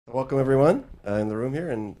Welcome everyone in the room here,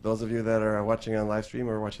 and those of you that are watching on live stream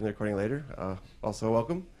or watching the recording later, also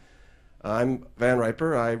welcome. I'm Van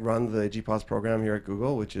Riper. I run the GPAWS program here at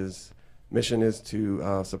Google, which is mission is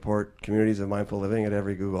to support communities of mindful living at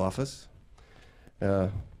every Google office.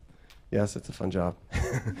 Yes, it's a fun job.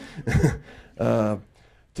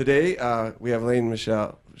 Today we have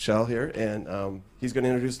Michel here, and he's going to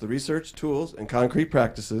introduce the research, tools, and concrete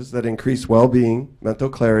practices that increase well-being, mental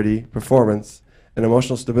clarity, performance, and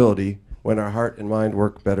emotional stability when our heart and mind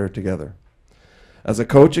work better together. As a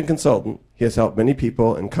coach and consultant, he has helped many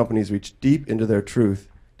people and companies reach deep into their truth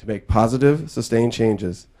to make positive, sustained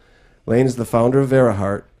changes. Lane is the founder of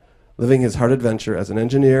VeraHeart, living his heart adventure as an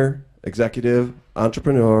engineer, executive,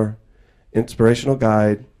 entrepreneur, inspirational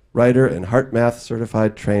guide, writer, and Heartmath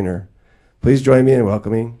Certified Trainer. Please join me in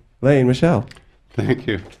welcoming Lane Michel. Thank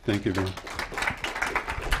you. Thank you, Ben.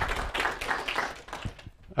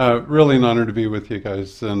 Really an honor to be with you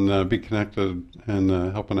guys and be connected and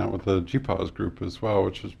helping out with the GPAWS group as well,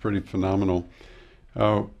 which is pretty phenomenal.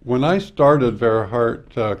 When I started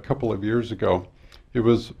VeraHeart a couple of years ago, it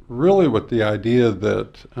was really with the idea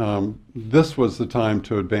that this was the time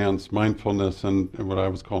to advance mindfulness and what I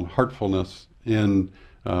was calling heartfulness in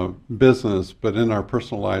business, but in our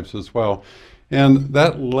personal lives as well. And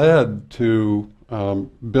that led to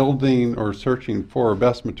building or searching for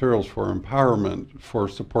best materials for empowerment, for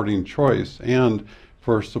supporting choice, and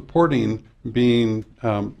for supporting being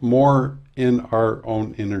more in our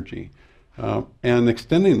own energy. And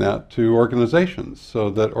extending that to organizations so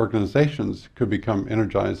that organizations could become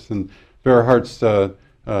energized. And VeraHeart's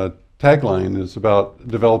tagline is about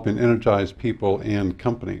developing energized people and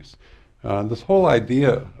companies. This whole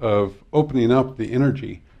idea of opening up the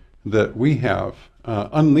energy that we have,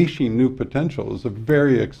 unleashing new potential, is a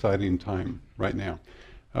very exciting time right now.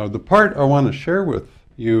 The part I want to share with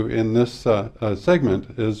you in this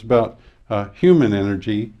segment is about human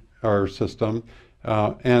energy, our system,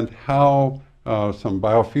 and how some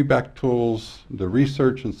biofeedback tools, the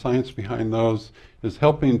research and science behind those, is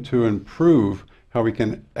helping to improve how we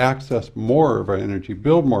can access more of our energy,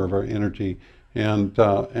 build more of our energy, and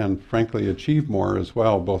frankly achieve more as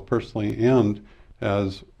well, both personally and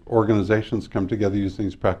as organizations come together using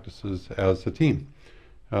these practices as a team.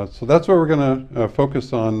 So that's what we're going to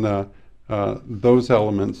focus on, those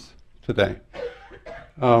elements today.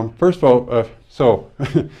 First of all,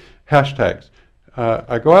 hashtags.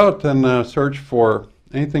 I go out and search for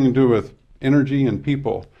anything to do with energy and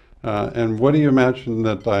people. And what do you imagine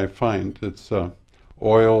that I find? It's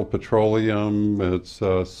oil, petroleum, it's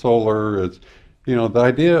solar, it's, you know, the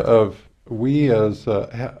idea of we as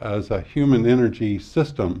a human energy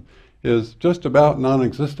system is just about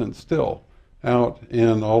non-existent still out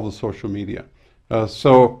in all the social media.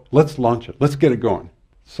 So let's launch it. Let's get it going.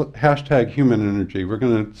 So, hashtag human energy. We're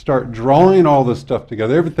going to start drawing all this stuff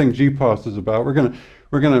together. Everything GPAWS is about. We're going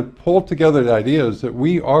to pull together the ideas that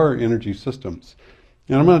we are energy systems.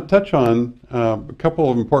 And I'm going to touch on a couple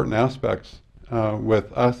of important aspects with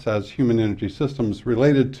us as human energy systems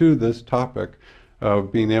related to this topic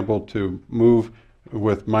of being able to move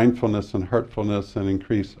with mindfulness and heartfulness and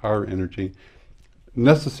increase our energy.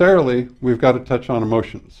 Necessarily, we've got to touch on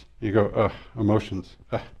emotions. You go, emotions.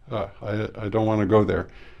 I don't want to go there.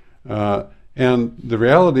 And the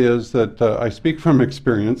reality is that I speak from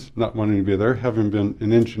experience, not wanting to be there, having been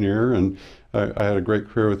an engineer, and I had a great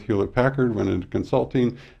career with Hewlett-Packard, went into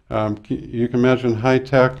consulting. You can imagine high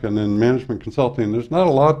tech and in management consulting, there's not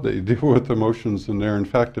a lot that you deal with emotions in there. In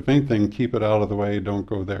fact, if anything, keep it out of the way, don't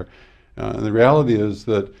go there. And the reality is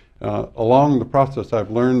that along the process,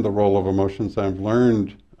 I've learned the role of emotions. I've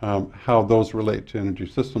learned how those relate to energy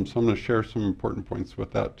systems. So I'm going to share some important points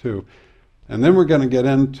with that too. And then we're going to get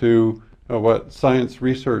into what science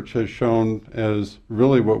research has shown as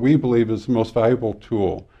really what we believe is the most valuable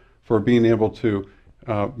tool for being able to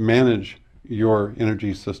manage your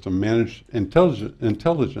energy system,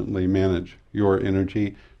 intelligently manage your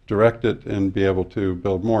energy, direct it, and be able to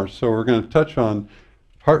build more. So we're going to touch on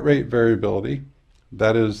heart rate variability.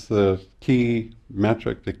 That is the key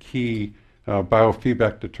metric, the key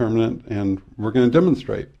biofeedback determinant, and we're going to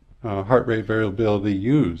demonstrate heart rate variability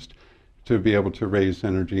used to be able to raise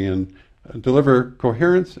energy and deliver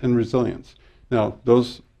coherence and resilience. Now,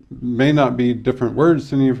 those may not be different words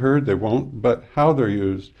than you've heard, they won't, but how they're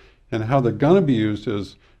used and how they're going to be used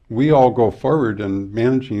as we all go forward and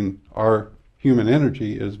managing our human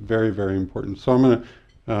energy is very, very important. So I'm going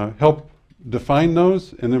to help define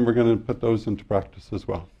those, and then we're going to put those into practice as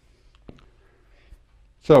well.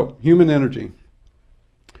 So, human energy.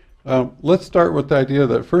 Let's start with the idea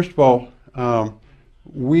that, first of all,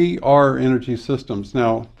 we are energy systems.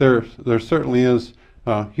 Now, there certainly is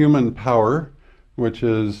human power, which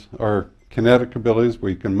is our kinetic abilities.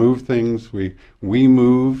 We can move things. We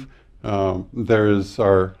move. There is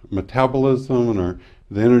our metabolism and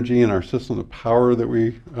the energy in our system, the power that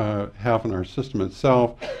we have in our system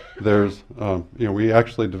itself. There's, we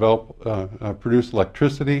actually produce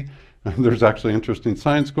electricity. There's actually interesting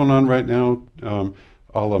science going on right now,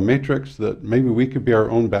 a la Matrix, that maybe we could be our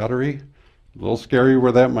own battery. A little scary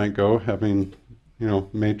where that might go, having,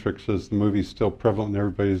 Matrix as the movie still prevalent in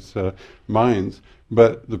everybody's minds.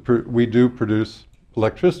 But we do produce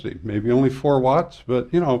electricity, maybe only 4 watts,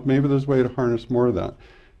 but maybe there's a way to harness more of that.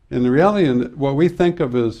 And the reality, and what we think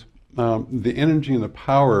of as the energy and the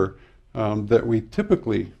power that we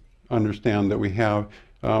typically understand that we have,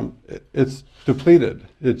 it's depleted,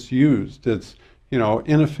 it's used, it's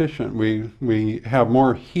inefficient. We have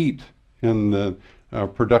more heat in the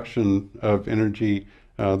production of energy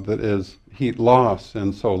that is heat loss,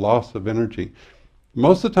 and so loss of energy.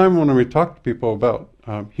 Most of the time when we talk to people about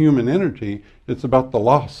human energy, it's about the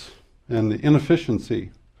loss and the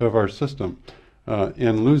inefficiency of our system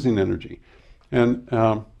in losing energy. And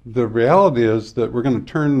the reality is that we're going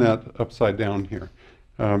to turn that upside down here.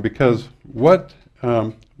 Because what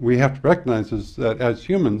we have to recognize is that as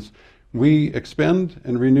humans, we expend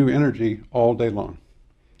and renew energy all day long.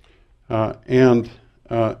 And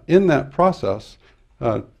in that process,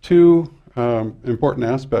 2 important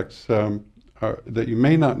aspects that you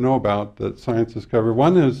may not know about that science has covered.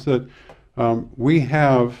 One is that we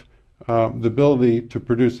have the ability to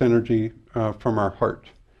produce energy from our heart.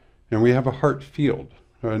 And we have a heart field,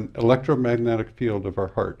 an electromagnetic field of our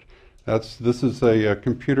heart. This is a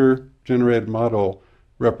computer-generated model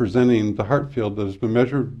representing the heart field that has been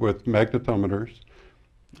measured with magnetometers.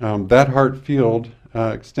 That heart field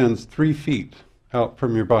extends 3 feet out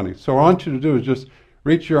from your body. So what I want you to do is just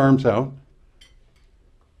reach your arms out.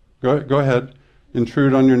 Go ahead.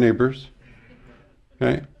 Intrude on your neighbors.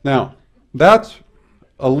 Okay. Now, that's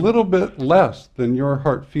a little bit less than your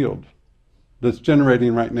heart field that's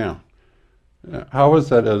generating right now. How is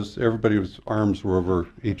that as everybody's arms were over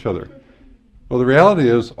each other? Well, the reality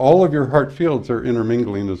is all of your heart fields are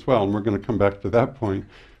intermingling as well, and we're going to come back to that point.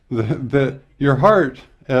 Your heart,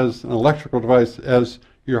 as an electrical device, as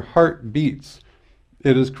your heart beats,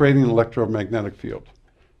 it is creating an electromagnetic field.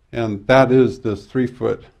 And that is this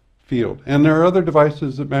 3-foot field. And there are other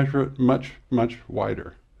devices that measure it much, much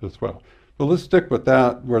wider as well. But let's stick with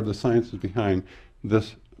that, where the science is behind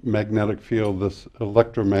this magnetic field, this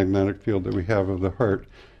electromagnetic field that we have of the heart.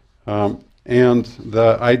 And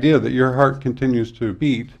the idea that your heart continues to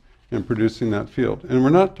beat in producing that field. And we're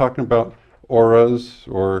not talking about auras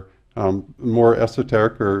or more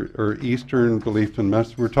esoteric or Eastern belief in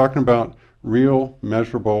medicine. We're talking about real,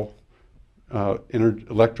 measurable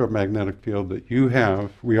electromagnetic field that you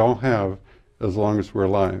have, we all have, as long as we're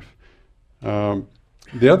alive.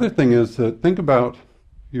 The other thing is that think about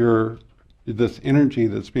this energy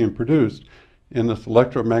that's being produced in this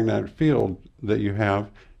electromagnetic field that you have.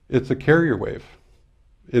 It's a carrier wave.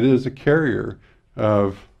 It is a carrier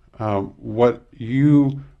of what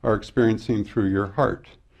you are experiencing through your heart.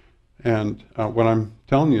 And what I'm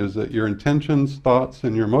telling you is that your intentions, thoughts,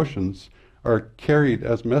 and your emotions are carried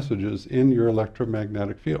as messages in your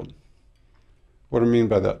electromagnetic field. What do I mean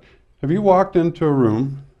by that? Have you walked into a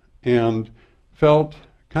room and felt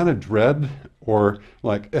kind of dread, or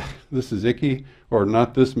like, this is icky, or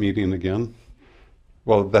not this meeting again?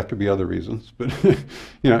 Well, that could be other reasons, but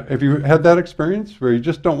have you had that experience where you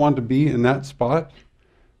just don't want to be in that spot?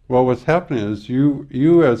 Well, what's happening is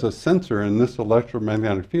you as a sensor in this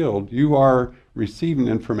electromagnetic field, you are receiving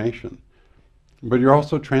information, but you're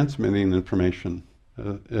also transmitting information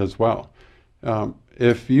as well.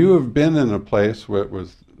 If you have been in a place where it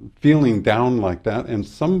was feeling down like that, and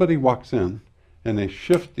somebody walks in and they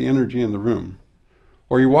shift the energy in the room,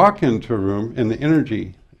 or you walk into a room and the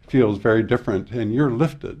energy feels very different and you're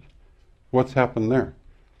lifted, what's happened there?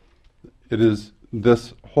 It is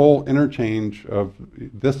this whole interchange of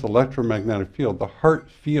this electromagnetic field, the heart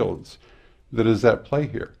fields, that is at play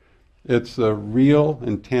here. It's a real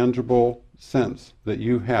and tangible sense that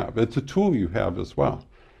you have. It's a tool you have as well.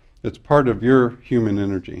 It's part of your human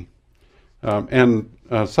energy. And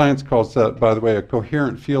science calls that, by the way, a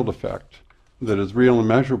coherent field effect that is real and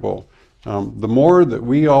measurable. The more that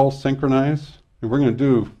we all synchronize, and we're going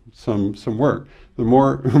to do some work, the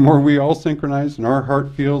more we all synchronize and our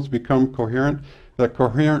heart fields become coherent, that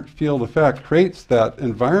coherent field effect creates that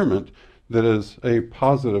environment that is a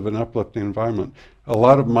positive and uplifting environment. A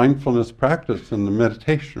lot of mindfulness practice and the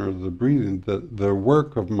meditation or the breathing, the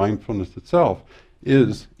work of mindfulness itself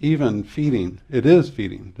is even feeding. It is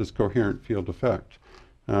feeding this coherent field effect.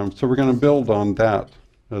 So we're going to build on that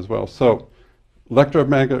as well. So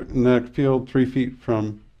electromagnetic field 3 feet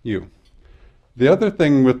from you. The other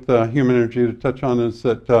thing with human energy to touch on is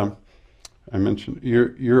that I mentioned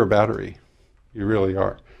you're a battery. You really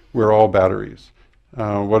are. We're all batteries.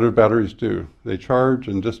 What do batteries do? They charge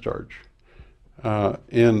and discharge.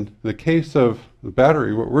 In the case of the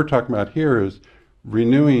battery, what we're talking about here is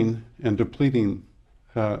renewing and depleting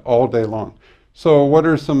all day long. So what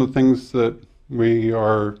are some of the things that we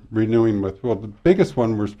are renewing with? Well, the biggest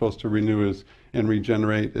one we're supposed to renew is and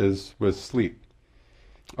regenerate is with sleep.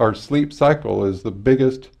 Our sleep cycle is the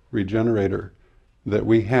biggest regenerator that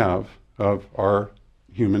we have of our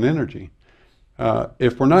human energy.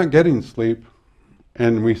 If we're not getting sleep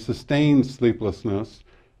and we sustain sleeplessness,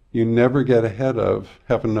 you never get ahead of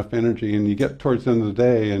having enough energy, and you get towards the end of the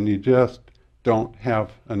day and you just don't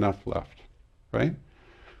have enough left, right?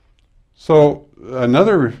 So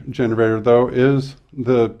another generator, though, is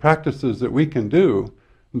the practices that we can do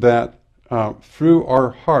that through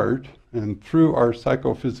our heart and through our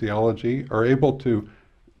psychophysiology are able to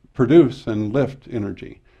produce and lift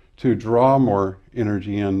energy, to draw more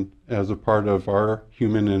energy in as a part of our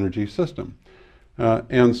human energy system.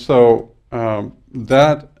 And so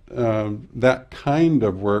that kind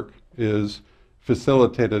of work is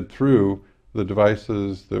facilitated through the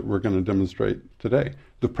devices that we're going to demonstrate today.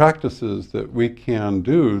 The practices that we can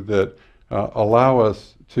do that allow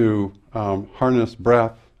us to harness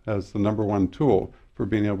breath as the #1 tool for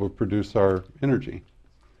being able to produce our energy.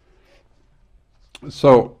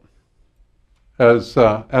 So, as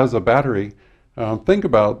a battery, think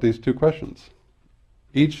about these two questions.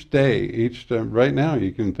 Each day, right now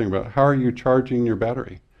you can think about, how are you charging your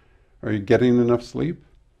battery? Are you getting enough sleep?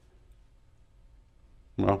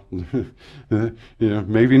 Well,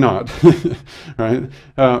 maybe not, right?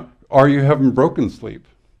 Are you having broken sleep?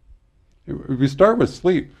 We start with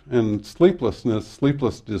sleep, and sleepless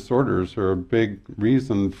disorders are a big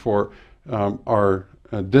reason for our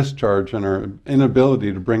discharge and our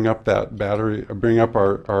inability to bring up that battery, bring up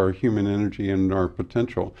our human energy and our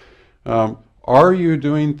potential. Are you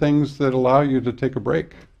doing things that allow you to take a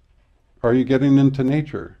break? Are you getting into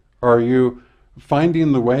nature? Are you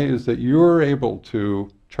finding the ways that you're able to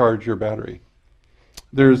charge your battery?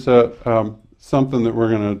 There's something that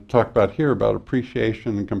we're going to talk about here about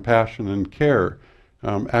appreciation and compassion and care.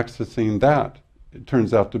 Accessing that, it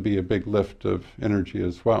turns out to be a big lift of energy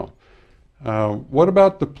as well. What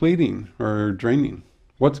about depleting or draining?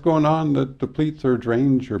 What's going on that depletes or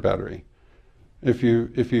drains your battery? If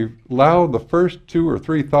you allow the first 2 or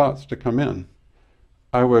 3 thoughts to come in,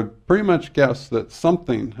 I would pretty much guess that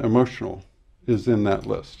something emotional is in that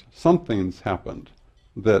list. Something's happened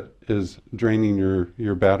that is draining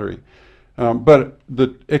your battery. But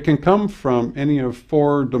it can come from any of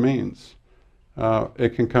 4 domains.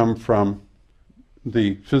 It can come from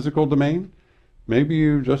the physical domain. Maybe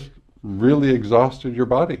you just really exhausted your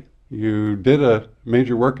body. You did a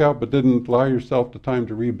major workout but didn't allow yourself the time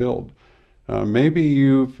to rebuild. Maybe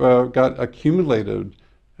you've got accumulated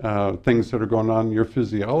things that are going on in your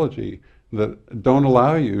physiology that don't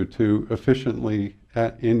allow you to efficiently,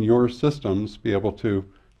 in your systems, be able to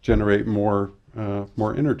generate more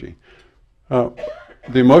energy. The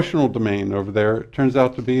emotional domain over there turns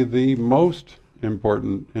out to be the most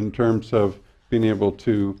important in terms of being able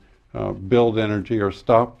to build energy or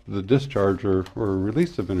stop the discharge or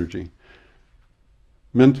release of energy.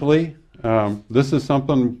 Mentally, this is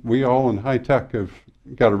something we all in high tech have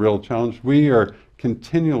got a real challenge. We are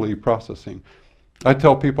continually processing. I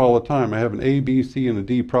tell people all the time, I have an A, B, C, and a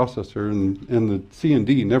D processor, and the C and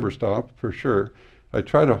D never stop, for sure. I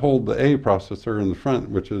try to hold the A processor in the front,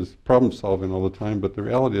 which is problem solving all the time, but the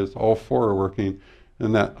reality is all 4 are working.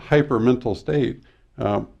 In that hyper mental state,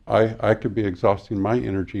 I could be exhausting my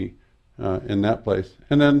energy in that place.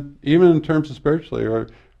 And then even in terms of spiritually,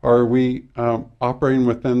 are we operating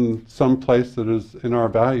within some place that is in our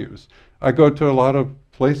values? I go to a lot of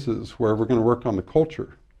places where we're going to work on the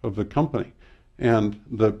culture of the company, and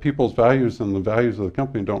the people's values and the values of the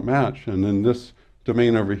company don't match. And in this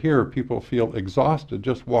domain over here, people feel exhausted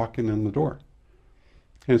just walking in the door.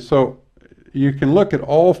 And so you can look at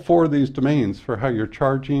all 4 of these domains for how you're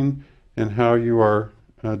charging and how you are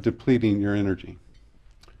depleting your energy.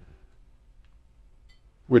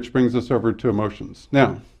 Which brings us over to emotions.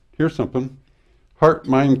 Now, here's something.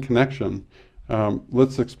 Heart-mind connection.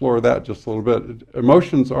 Let's explore that just a little bit.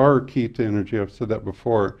 Emotions are key to energy. I've said that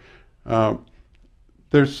before.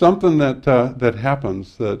 There's something that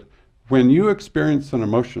happens that when you experience an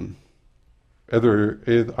emotion,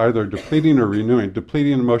 either depleting or renewing,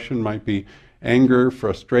 depleting emotion might be anger,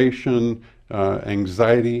 frustration,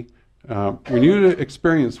 anxiety. When you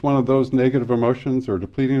experience one of those negative emotions or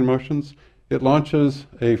depleting emotions, it launches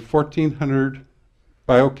a 1,400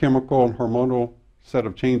 biochemical and hormonal set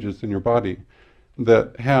of changes in your body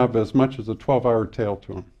that have as much as a 12-hour tail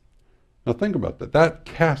to them. Now think about that. That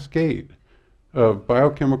cascade of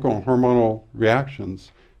biochemical and hormonal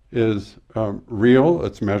reactions is real,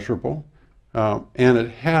 it's measurable, and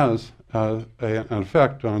it has an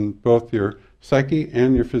effect on both your psyche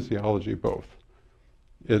and your physiology both.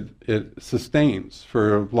 It sustains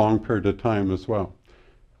for a long period of time as well.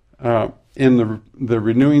 In the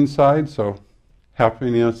renewing side, so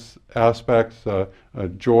happiness aspects,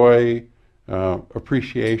 joy,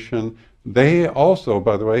 appreciation, they also,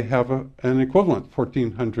 by the way, have an equivalent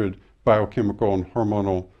 1,400 biochemical and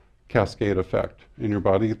hormonal cascade effect in your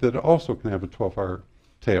body that also can have a 12-hour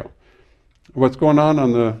tail. What's going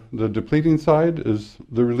on the depleting side is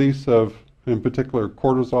the release of, in particular,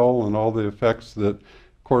 cortisol and all the effects that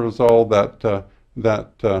cortisol,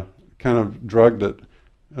 that kind of drug that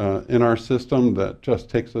in our system that just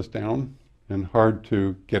takes us down and hard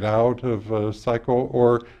to get out of a cycle.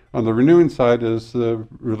 Or on the renewing side is the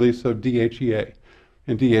release of DHEA.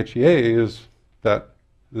 And DHEA is that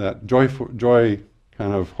joy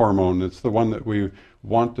kind of hormone. It's the one that we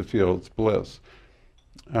want to feel. It's bliss.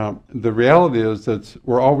 The reality is that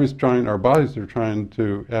we're always trying, our bodies are trying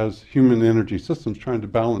to, as human energy systems, trying to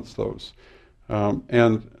balance those.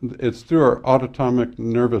 And it's through our autonomic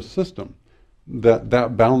nervous system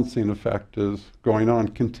that balancing effect is going on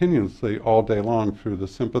continuously all day long through the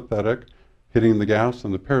sympathetic hitting the gas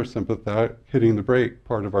and the parasympathetic hitting the brake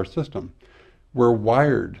part of our system. We're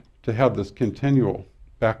wired to have this continual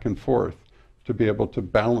back and forth to be able to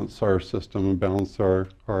balance our system and balance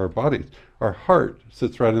our bodies. Our heart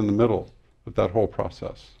sits right in the middle of that whole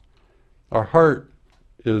process. Our heart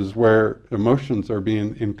is where emotions are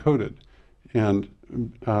being encoded and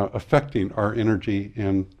affecting our energy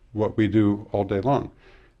and what we do all day long.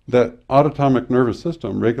 That autonomic nervous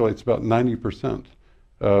system regulates about 90%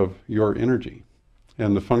 of your energy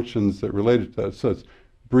and the functions that relate to that. So it's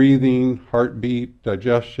breathing, heartbeat,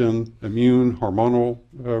 digestion, immune, hormonal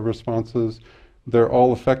responses. They're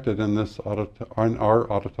all affected in this on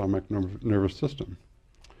our autonomic nervous system.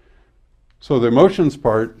 So the emotions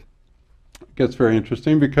part gets very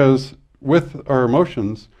interesting because with our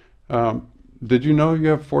emotions, did you know you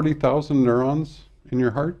have 40,000 neurons in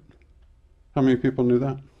your heart? How many people knew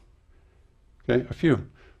that? Okay, a few.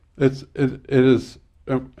 It is,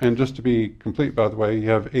 and just to be complete, by the way, you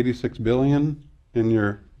have 86 billion in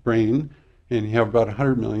your brain, and you have about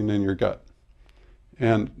 100 million in your gut.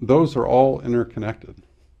 And those are all interconnected.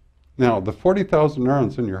 Now, the 40,000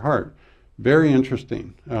 neurons in your heart, very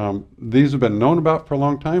interesting. These have been known about for a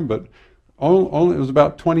long time, but only it was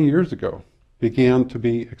about 20 years ago began to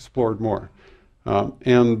be explored more.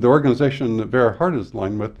 And the organization that VeraHeart is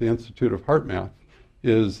aligned with, the Institute of Heartmath,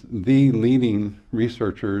 is the leading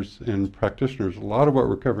researchers and practitioners. A lot of what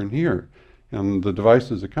we're covering here and the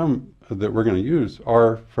devices that we're going to use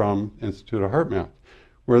are from Institute of Heartmath,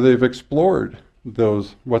 where they've explored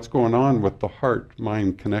what's going on with the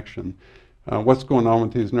heart-mind connection, what's going on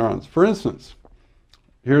with these neurons. For instance,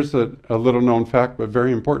 here's a little known fact, but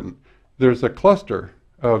very important. There's a cluster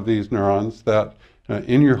of these neurons that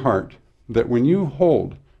in your heart that when you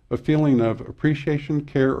hold a feeling of appreciation,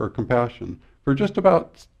 care, or compassion for just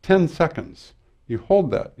about 10 seconds, you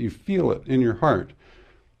hold that, you feel it in your heart,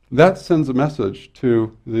 that sends a message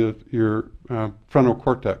to your frontal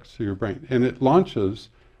cortex, to your brain, and it launches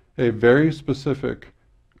a very specific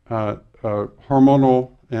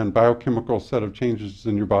hormonal and biochemical set of changes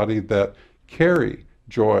in your body that carry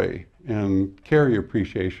joy and carry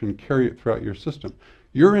appreciation, carry it throughout your system.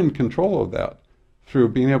 You're in control of that through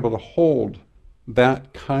being able to hold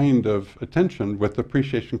that kind of attention with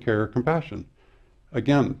appreciation, care, or compassion.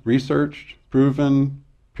 Again, researched, proven,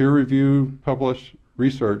 peer-reviewed, published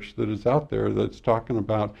research that is out there that's talking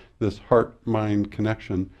about this heart-mind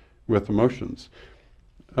connection with emotions.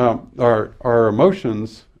 Our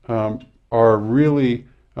emotions are really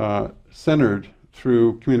centered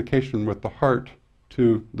through communication with the heart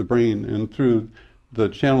to the brain and through the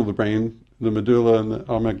channel of the brain, the medulla and the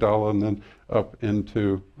amygdala, and then up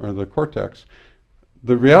into the cortex.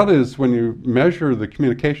 The reality is when you measure the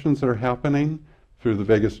communications that are happening through the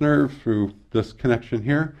vagus nerve, through this connection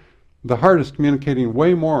here, the heart is communicating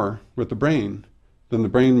way more with the brain than the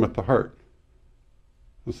brain with the heart.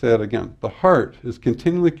 I'll say that again. The heart is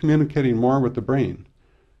continually communicating more with the brain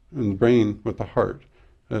and the brain with the heart.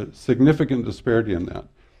 A significant disparity in that.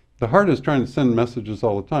 The heart is trying to send messages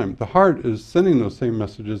all the time. The heart is sending those same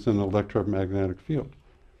messages in an electromagnetic field.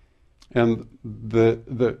 And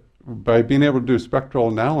by being able to do spectral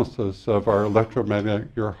analysis of our electromagnetic,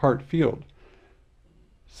 your heart field.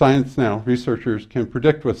 Science now, researchers can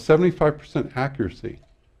predict with 75% accuracy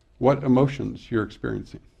what emotions you're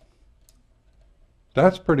experiencing.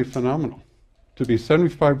 That's pretty phenomenal. To be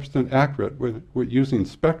 75% accurate with using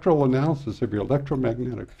spectral analysis of your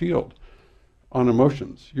electromagnetic field on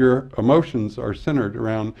emotions. Your emotions are centered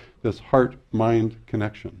around this heart-mind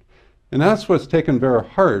connection. And that's what's taken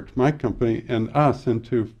VeraHeart, my company, and us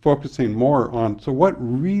into focusing more on, so what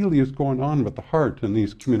really is going on with the heart and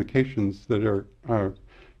these communications that are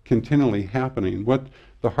continually happening, what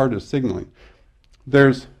the heart is signaling.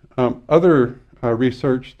 There's other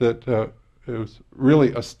research that has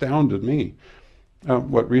really astounded me.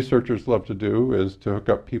 What researchers love to do is to hook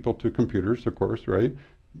up people to computers, of course, right?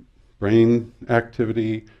 Brain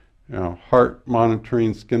activity, heart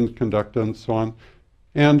monitoring, skin conductance, so on.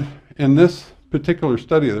 And in this particular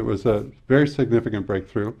study, that was a very significant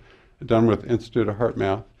breakthrough done with Institute of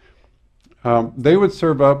Heartmath, they would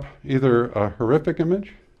serve up either a horrific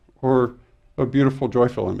image or a beautiful,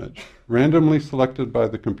 joyful image, randomly selected by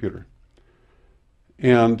the computer.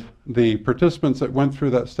 And the participants that went through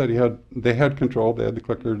that study had control. They had the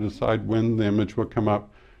clicker to decide when the image would come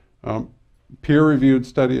up. Peer-reviewed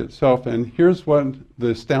study itself. And here's what the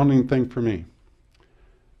astounding thing for me.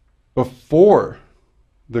 Before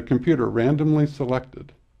the computer randomly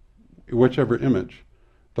selected whichever image,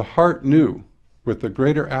 the heart knew with a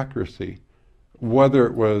greater accuracy whether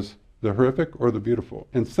it was the horrific or the beautiful,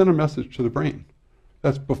 and sent a message to the brain.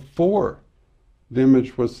 That's before the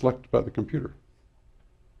image was selected by the computer.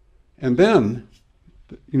 And then,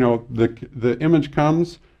 the image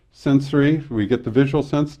comes, sensory, we get the visual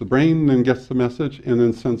sense, the brain then gets the message, and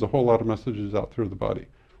then sends a whole lot of messages out through the body.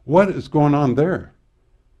 What is going on there?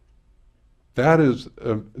 That is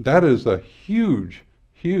a huge,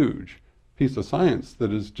 huge piece of science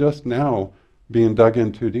that is just now being dug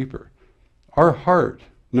into deeper. Our heart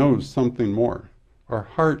knows something more. Our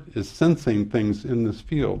heart is sensing things in this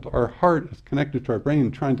field. Our heart is connected to our brain,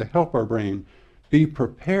 trying to help our brain be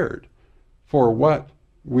prepared for what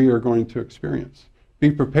we are going to experience.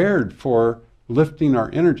 Be prepared for lifting our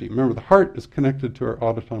energy. Remember, the heart is connected to our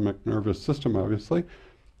autonomic nervous system, obviously,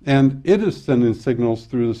 and it is sending signals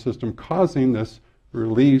through the system, causing this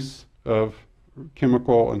release of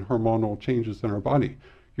chemical and hormonal changes in our body.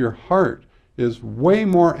 Your heart is way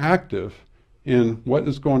more active in what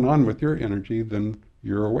is going on with your energy than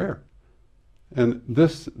you're aware. And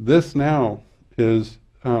this now is,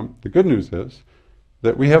 the good news is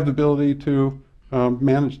that we have the ability to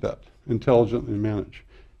manage that, intelligently manage.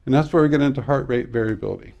 And that's where we get into heart rate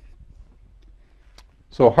variability.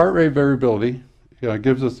 So heart rate variability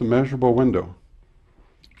gives us a measurable window.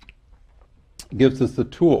 It gives us a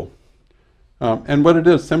tool. And what it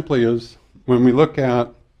is simply is when we look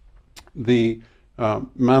at the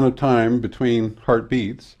amount of time between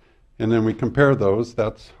heartbeats, and then we compare those,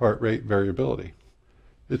 that's heart rate variability.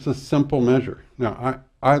 It's a simple measure. Now,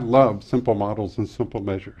 I love simple models and simple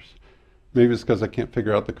measures. Maybe it's because I can't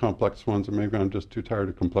figure out the complex ones, or maybe I'm just too tired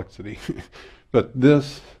of complexity. But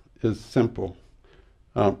this is simple.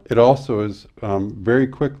 It also is very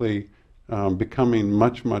quickly becoming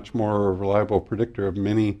much, much more a reliable predictor of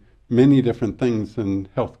many, many different things in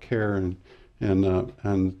healthcare and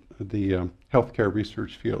the healthcare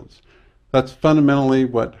research fields. That's fundamentally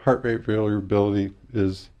what heart rate variability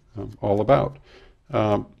is all about.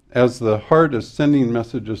 As the heart is sending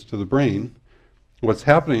messages to the brain, what's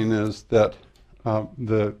happening is that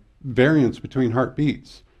the variance between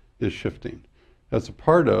heartbeats is shifting. As a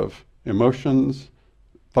part of emotions,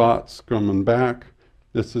 thoughts coming back,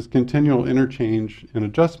 this is continual interchange and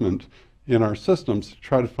adjustment in our systems to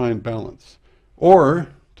try to find balance. Or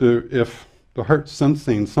if the heart's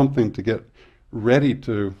sensing something to get ready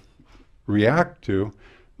to react to,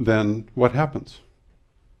 then what happens?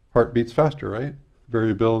 Heart beats faster, right?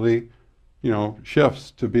 Variability,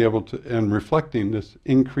 shifts to be able to, and reflecting this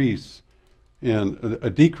increase in a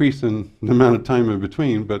decrease in the amount of time in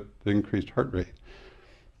between, but the increased heart rate.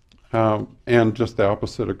 And just the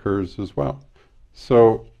opposite occurs as well.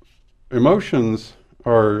 So emotions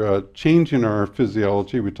are changing our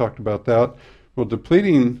physiology. We talked about that. Well,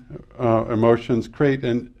 depleting emotions create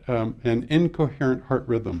an incoherent heart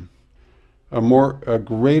rhythm, a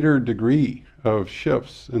greater degree of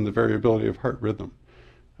shifts in the variability of heart rhythm.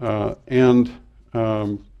 And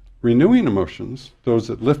renewing emotions, those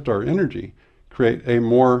that lift our energy, create a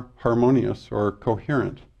more harmonious or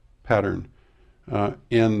coherent pattern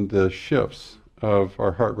in the shifts of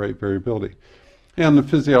our heart rate variability. And the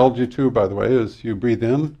physiology too, by the way, is you breathe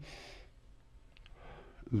in,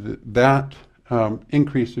 that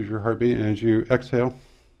increases your heartbeat, and as you exhale,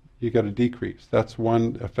 you get a decrease. That's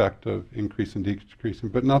one effect of increasing, decreasing,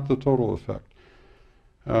 but not the total effect.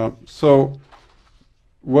 So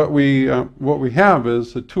what we have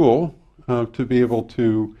is a tool to be able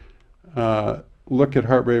to look at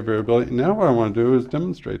heart rate variability. Now what I want to do is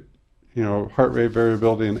demonstrate, heart rate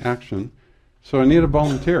variability in action. So I need a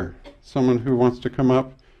volunteer, someone who wants to come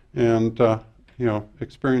up and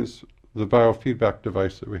experience the biofeedback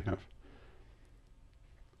device that we have.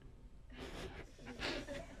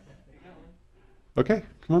 Okay,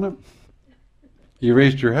 come on up. You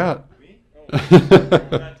raised your hat.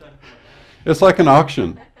 It's like an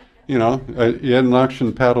auction, you had an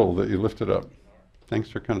auction paddle that you lifted up. Thanks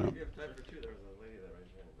for coming up.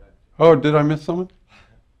 Oh, did I miss someone?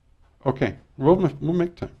 Okay, we'll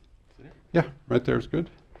make time. Yeah, right there is good.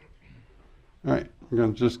 All right,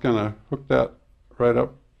 I'm just gonna hook that right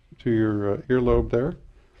up to your earlobe there.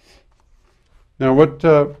 Now,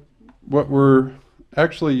 what we're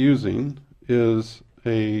actually using is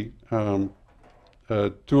a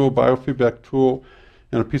tool, biofeedback tool,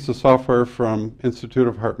 and a piece of software from Institute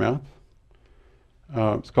of Heartmath.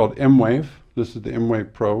 It's called M-Wave. This is the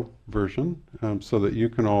M-Wave Pro version, so that you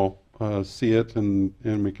can all see it and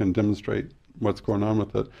we can demonstrate what's going on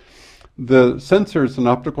with it. The sensor is an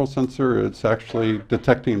optical sensor. It's actually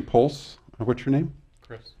detecting pulse. What's your name?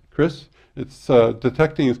 Chris. Chris. It's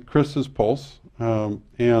detecting Chris's pulse,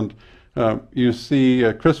 and you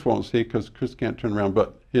see, Chris won't see because Chris can't turn around,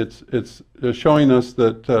 but it's showing us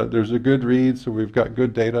that there's a good read, so we've got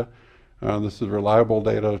good data. This is reliable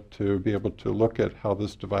data to be able to look at how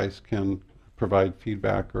this device can provide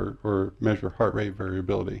feedback or measure heart rate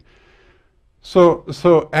variability.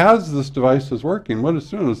 So as this device is working, what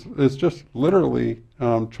it's doing is it's just literally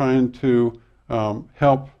trying to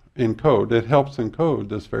help encode. It helps encode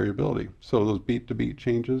this variability. So those beat-to-beat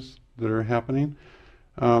changes that are happening.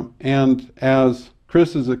 And as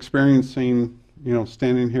Chris is experiencing,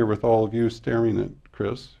 standing here with all of you staring at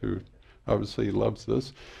Chris, who obviously loves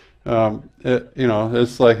this,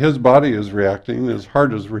 it's like his body is reacting, his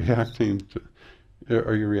heart is reacting.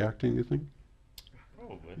 Are you reacting, you think?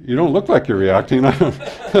 Probably. You don't look like you're reacting. On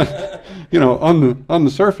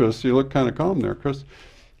the surface, you look kind of calm there, Chris.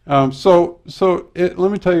 Let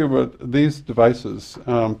me tell you about these devices.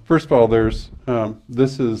 First of all,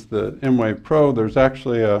 this is the M-Wave Pro. There's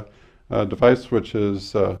actually a device which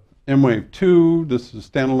is M-Wave 2. This is a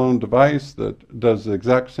standalone device that does the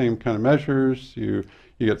exact same kind of measures. You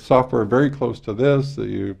get software very close to this that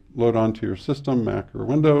you load onto your system, Mac or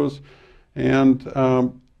Windows, and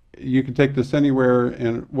you can take this anywhere,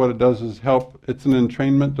 and what it does is it's an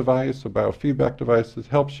entrainment device, a biofeedback device that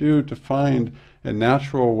helps you to find a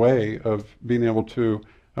natural way of being able to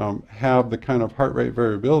have the kind of heart rate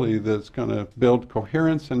variability that's going to build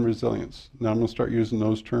coherence and resilience. Now I'm going to start using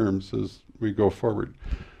those terms as we go forward.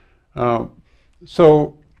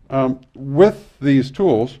 With these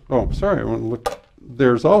tools, I want to look,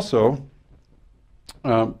 there's also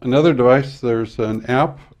another device. There's an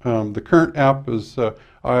app. The current app is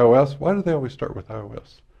iOS. Why do they always start with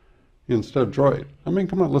iOS instead of Droid? I mean,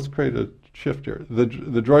 come on, let's create a shift here. The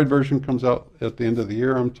Droid version comes out at the end of the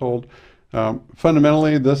year, I'm told.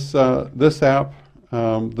 Fundamentally, this app,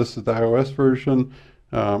 this is the iOS version,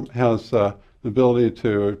 has the ability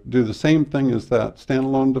to do the same thing as that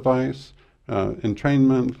standalone device,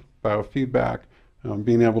 entrainment, biofeedback,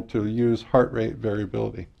 being able to use heart rate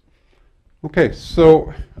variability. Okay,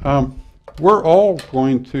 so we're all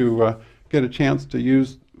going to get a chance to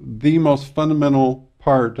use the most fundamental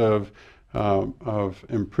part of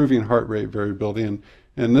improving heart rate variability,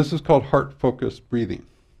 and this is called heart-focused breathing.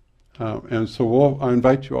 And so I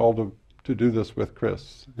invite you all to do this with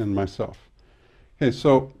Chris and myself. Okay,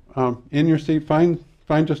 so in your seat, find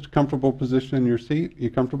just a comfortable position in your seat. You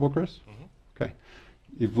comfortable, Chris? Mm-hmm. Okay.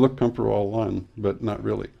 You've looked comfortable all along, but not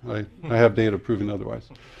really. I have data proving otherwise.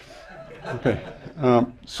 Okay.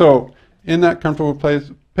 So in that comfortable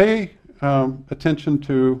place, pay attention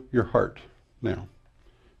to your heart now.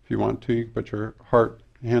 If you want to, you can put your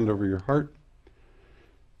hand over your heart.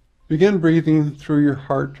 Begin breathing through your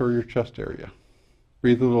heart or your chest area.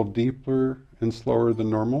 Breathe a little deeper and slower than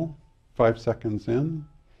normal. 5 seconds in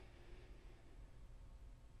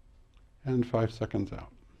and 5 seconds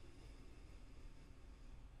out.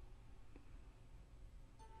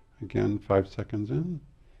 Again, 5 seconds in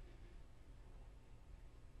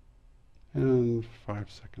and 5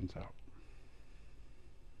 seconds out.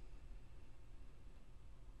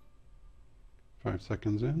 5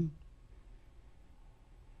 seconds in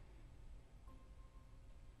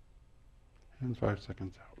and 5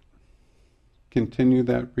 seconds out. Continue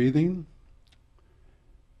that breathing,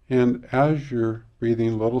 and as you're breathing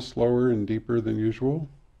a little slower and deeper than usual,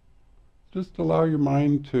 just allow your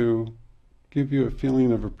mind to give you a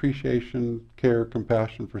feeling of appreciation, care,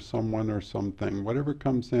 compassion for someone or something. Whatever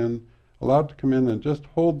comes in, allow it to come in, and just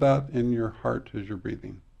hold that in your heart as you're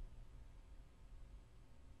breathing.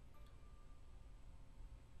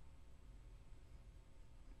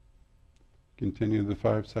 Continue the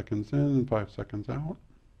 5 seconds in and 5 seconds out.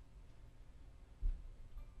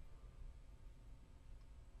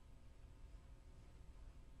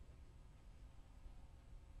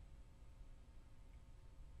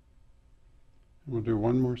 We'll do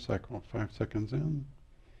one more cycle, 5 seconds in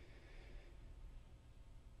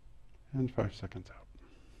and 5 seconds out.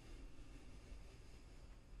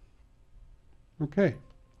 Okay,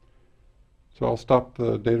 so I'll stop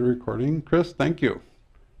the data recording. Chris, thank you.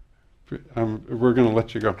 We're going to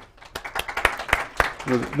let you go.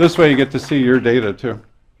 This way you get to see your data too.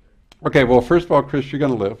 Okay, well, first of all, Chris, you're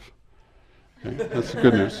going to live. Okay, that's the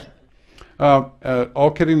good news.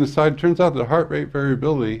 All kidding aside, turns out that heart rate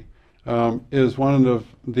variability is one of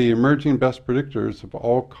the emerging best predictors of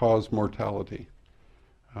all-cause mortality.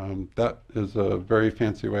 That is a very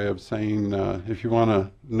fancy way of saying if you want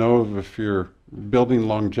to know if you're building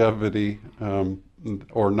longevity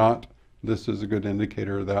or not, this is a good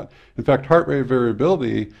indicator of that. In fact, heart rate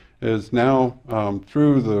variability is now,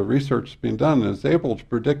 through the research that's being done, is able to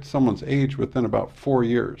predict someone's age within about 4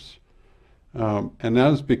 years. And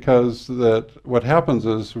that is because that what happens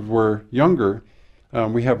is we're younger,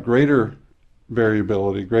 we have greater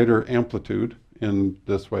variability, greater amplitude in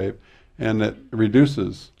this wave, and it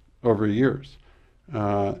reduces over years.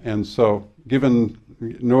 And so, given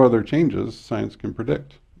no other changes, science can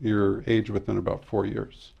predict your age within about 4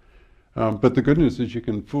 years. But the good news is you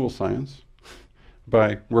can fool science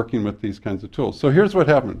by working with these kinds of tools. So here's what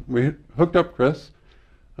happened. We hooked up Chris.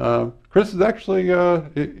 Chris is actually,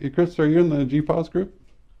 Chris, are you in the GPAWS group?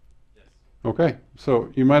 Yes. Okay,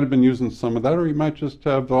 so you might have been using some of that, or you might just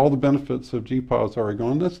have all the benefits of GPAWS already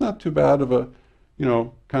going. That's not too bad of a,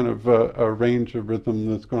 kind of a range of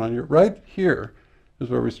rhythm that's going on here. Right here is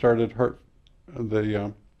where we started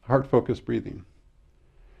the heart-focused breathing.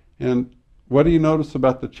 And what do you notice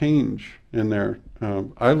about the change in there?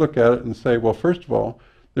 I look at it and say, well, first of all,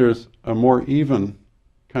 there's a more even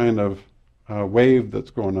kind of wave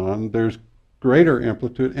that's going on. There's greater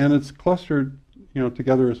amplitude, and it's clustered,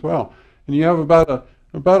 together as well. And you have about a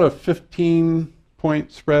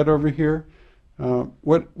 15-point spread over here.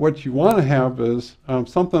 What you want to have is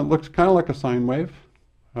something that looks kind of like a sine wave.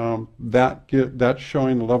 That's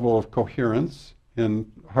showing a level of coherence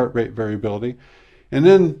in heart rate variability. And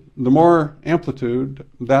then the more amplitude,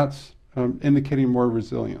 that's indicating more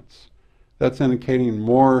resilience. That's indicating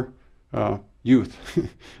more youth.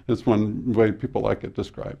 That's one way people like it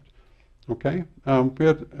described. Okay, we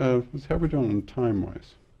had, let's see how we're doing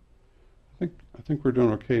time-wise. I think we're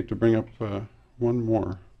doing okay to bring up one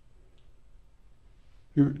more.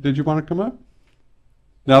 Did you want to come up?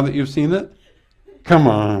 Now that you've seen it? Come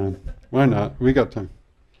on, why not? We got time.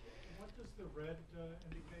 What does the red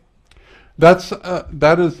indicate?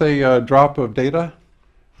 That is a drop of data,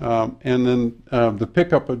 and then the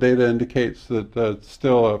pickup of data indicates that it's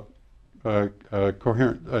still a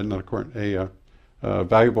coherent, not a coherent, a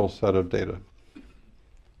valuable set of data.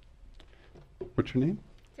 What's your name?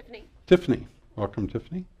 Tiffany. Tiffany. Welcome,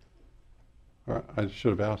 Tiffany. All right, I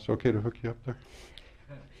should have asked. Okay to hook you up there?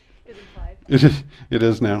 Is implied. It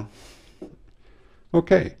is now.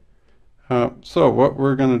 Okay. So what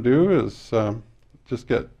we're going to do is just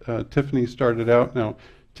get Tiffany started out. Now,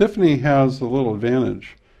 Tiffany has a little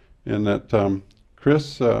advantage in that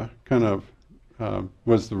Chris kind of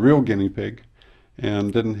was the real guinea pig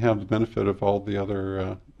and didn't have the benefit of all the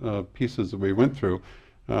other pieces that we went through.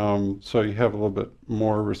 So you have a little bit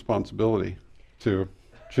more responsibility to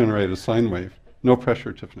generate a sine wave. No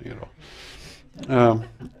pressure, Tiffany, at all.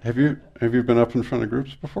 Have you been up in front of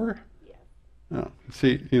groups before? Yeah. Oh,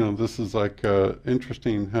 see, this is like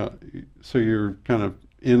interesting. So you're kind of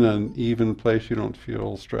in an even place. You don't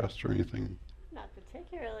feel stressed or anything. Not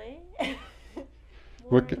particularly.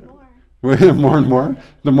 What more and more. More and more?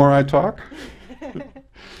 The more I talk?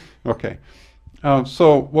 Okay.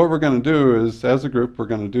 So what we're going to do is, as a group, we're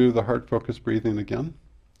going to do the heart-focused breathing again.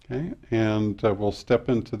 Okay, and we'll step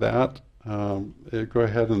into that. Go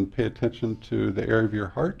ahead and pay attention to the area of your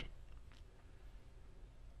heart.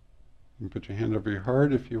 You can put your hand over your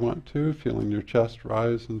heart if you want to, feeling your chest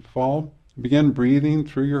rise and fall. Begin breathing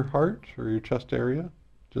through your heart or your chest area,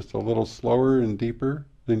 just a little slower and deeper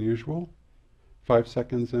than usual. 5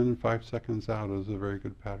 seconds in and 5 seconds out is a very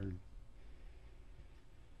good pattern.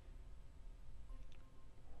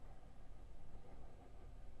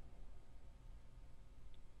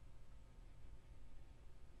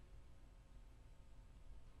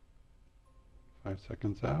 5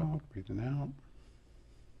 seconds out, breathing out.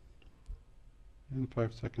 And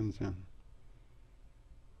 5 seconds in.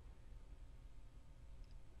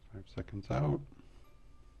 5 seconds out.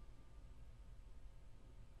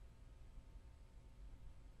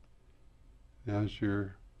 As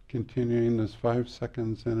you're continuing this 5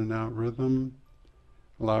 seconds in and out rhythm,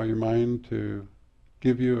 allow your mind to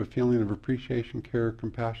give you a feeling of appreciation, care,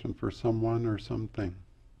 compassion for someone or something.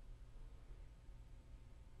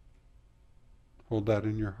 Hold that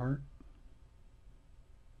in your heart.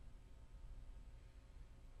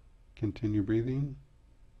 Continue breathing.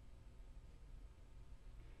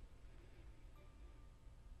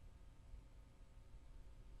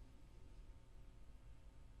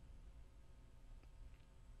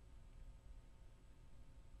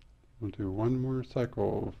 We'll do one more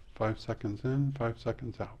cycle, 5 seconds in, 5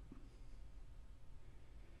 seconds out.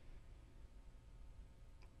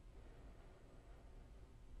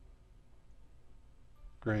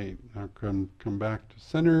 Great. Now come back to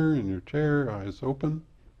center in your chair, eyes open.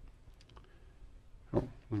 Oh,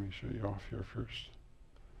 let me show you off here first.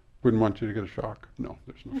 Wouldn't want you to get a shock. No,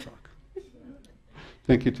 there's no shock.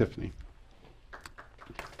 Thank you, Tiffany.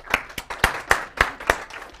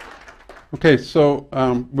 Okay, so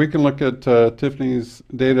we can look at Tiffany's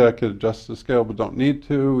data. I could adjust the scale, but don't need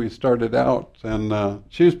to. We started out, and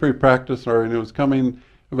she was pretty practiced already, and it was coming,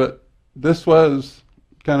 but this was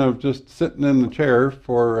kind of just sitting in the chair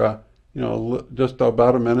for just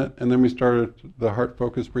about a minute, and then we started the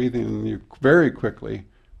heart-focused breathing, and you very quickly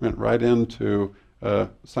went right into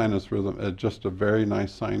sinus rhythm, just a very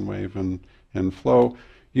nice sine wave and flow.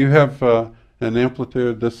 You have an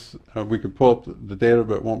amplitude, this we could pull up the data,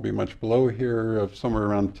 but it won't be much below here, of somewhere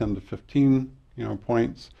around 10 to 15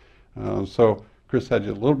 points. So Chris had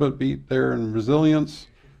you a little bit beat there in resilience.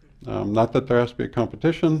 Not that there has to be a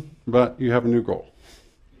competition, but you have a new goal.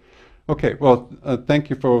 Okay, well, thank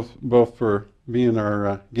you both for being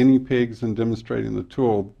our guinea pigs and demonstrating the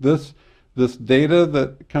tool. This data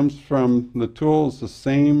that comes from the tool is the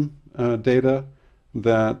same data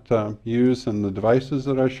that use in the devices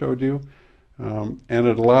that I showed you. And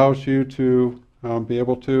it allows you to be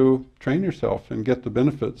able to train yourself and get the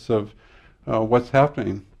benefits of what's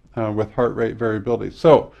happening with heart rate variability.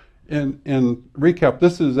 So in recap,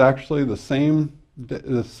 this is actually the same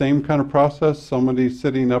kind of process. Somebody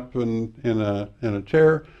sitting up in a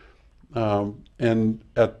chair, and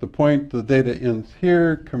at the point the data ends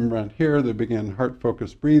here, come around here, they begin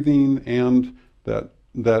heart-focused breathing, and that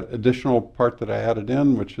additional part that I added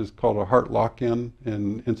in, which is called a heart lock-in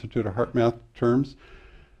in Institute of Heartmath terms.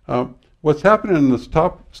 What's happening in this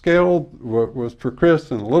top scale, what was for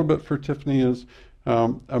Chris and a little bit for Tiffany, is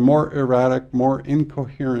a more erratic, more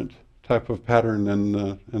incoherent type of pattern in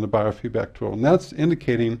the biofeedback tool. And that's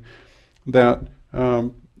indicating that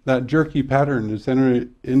that jerky pattern is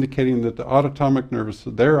indicating that their autonomic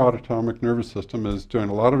nervous system is doing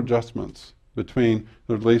a lot of adjustments between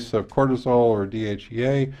the release of cortisol or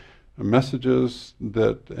DHEA, messages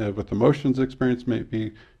that with emotions experience may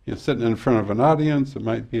be sitting in front of an audience. It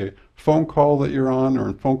might be a phone call that you're on, or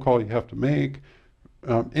a phone call you have to make.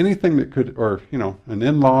 Anything that could, or an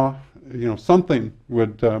in-law, something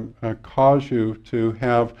would cause you to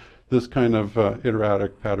have this kind of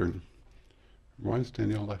erratic pattern. Why is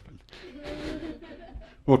Danielle laughing?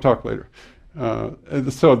 We'll talk later.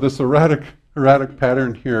 So this erratic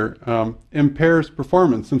pattern here impairs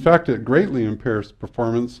performance. In fact, it greatly impairs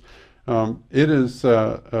performance. It is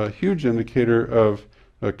a huge indicator of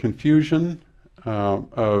confusion,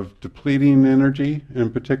 of depleting energy in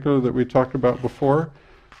particular that we talked about before.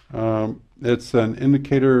 It's an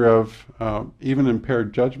indicator of even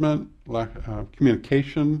impaired judgment,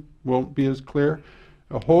 communication won't be as clear.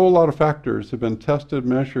 A whole lot of factors have been tested,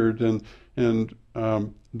 measured, and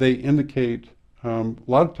they indicate a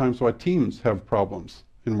lot of times why teams have problems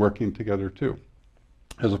in working together too,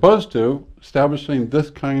 as opposed to establishing this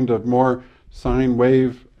kind of more sine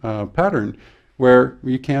wave pattern where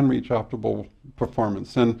you can reach optimal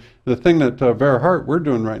performance. And the thing that VeraHeart we're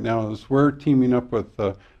doing right now is we're teaming up with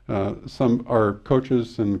some our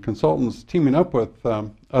coaches and consultants, teaming up with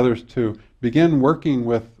others to begin working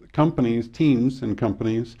with companies, teams and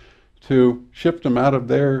companies, to shift them out of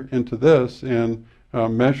there into this and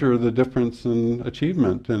measure the difference in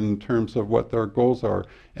achievement in terms of what their goals are.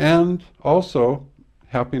 And also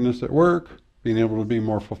happiness at work, being able to be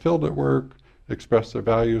more fulfilled at work, express their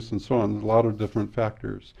values and so on, a lot of different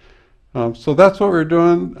factors. So that's what we're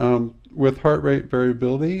doing with heart rate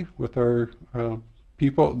variability with our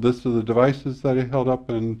people. This are the devices that I held up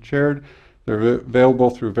and shared. They're available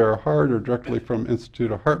through VeraHeart or directly from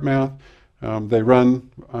Institute of Heartmath. They run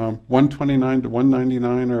 $129 to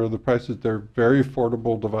 $199 are the prices. They're very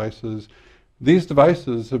affordable devices. These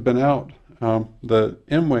devices have been out. The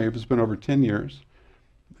M-Wave has been over 10 years,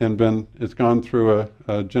 and it's gone through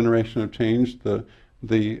a generation of change. The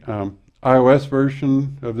iOS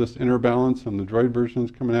version of this inner balance and the Droid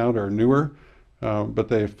versions coming out are newer, but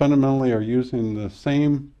they fundamentally are using the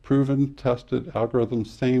same proven, tested algorithms,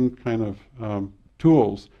 same kind of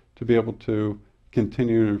tools to be able to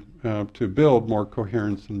continue to build more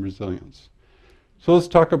coherence and resilience. So let's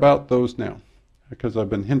talk about those now, because I've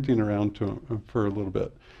been hinting around to them for a little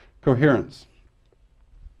bit. Coherence.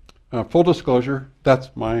 Full disclosure, that's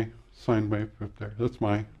my sine wave up there. That's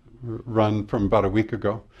my run from about a week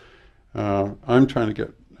ago. I'm trying to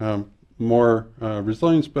get more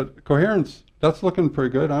resilience, but coherence, that's looking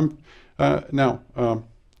pretty good.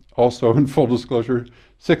 Also in full disclosure,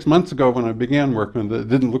 6 months ago when I began working with it, it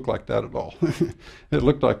didn't look like that at all. It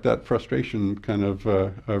looked like that frustration kind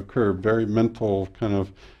of curve, very mental, kind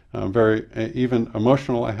of very even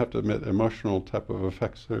emotional. I have to admit, emotional type of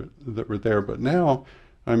effects that were there. But now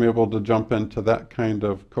I'm able to jump into that kind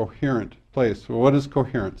of coherent place. So what is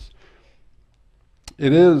coherence?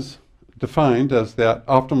 It is defined as that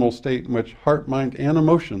optimal state in which heart, mind, and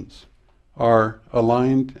emotions are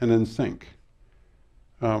aligned and in sync.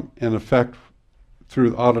 In effect,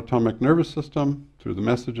 through the autonomic nervous system, through the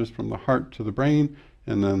messages from the heart to the brain,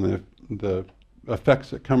 and then the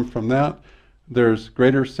effects that come from that, there's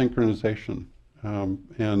greater synchronization,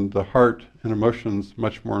 and the heart and emotions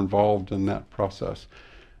much more involved in that process.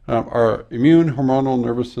 Our immune, hormonal,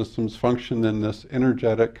 nervous systems function in this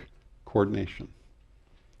energetic coordination.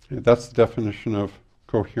 That's the definition of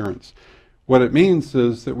coherence. What it means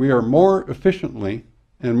is that we are more efficiently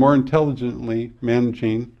and more intelligently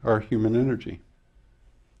managing our human energy.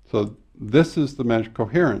 So this is the magic.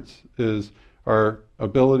 Coherence is our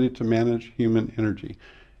ability to manage human energy.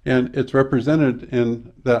 And it's represented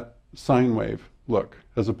in that sine wave look,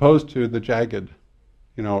 as opposed to the jagged,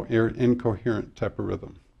 incoherent type of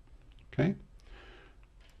rhythm. Okay?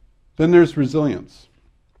 Then there's resilience.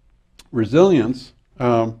 Resilience,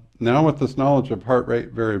 now with this knowledge of heart rate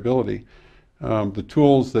variability, the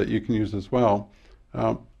tools that you can use as well,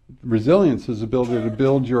 resilience is the ability to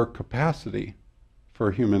build your capacity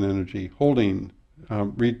for human energy, holding,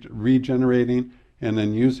 regenerating, and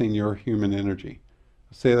then using your human energy.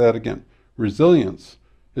 I'll say that again. Resilience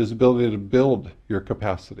is the ability to build your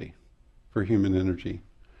capacity for human energy.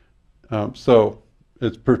 So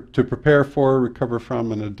it's to prepare for, recover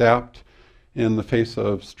from, and adapt in the face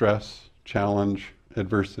of stress, challenge,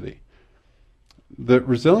 adversity. The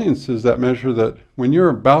resilience is that measure that when you're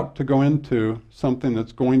about to go into something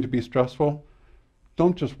that's going to be stressful,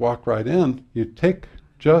 don't just walk right in. You take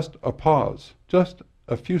just a pause. Just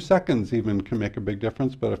a few seconds even can make a big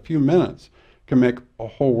difference, but a few minutes can make a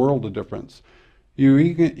whole world of difference.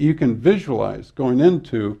 You can visualize going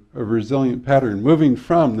into a resilient pattern, moving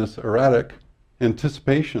from this erratic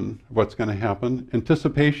anticipation of what's going to happen.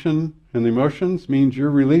 Anticipation and emotions means you're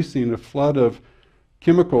releasing a flood of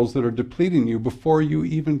chemicals that are depleting you before you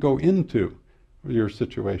even go into your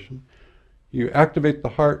situation. You activate the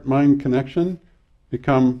heart-mind connection,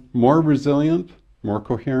 become more resilient, more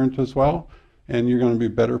coherent as well, and you're going to be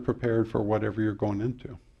better prepared for whatever you're going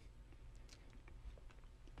into.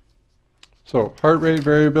 So heart rate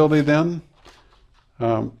variability then,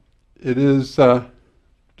 it is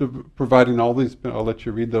providing all these, I'll let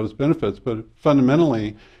you read those benefits, but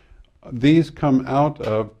fundamentally these come out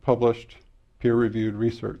of published peer-reviewed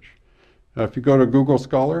research. If you go to Google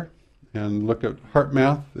Scholar and look at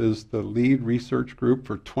Heartmath is the lead research group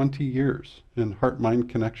for 20 years in heart-mind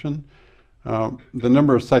connection. The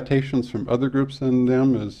number of citations from other groups in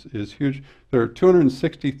them is huge. There are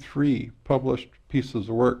 263 published pieces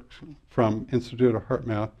of work from Institute of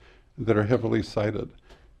Heartmath that are heavily cited.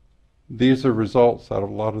 These are results out of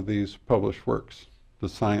a lot of these published works, the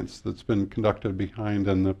science that's been conducted behind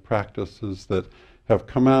and the practices that have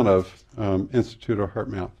come out of Institute of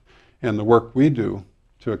Heartmath, and the work we do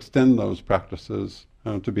to extend those practices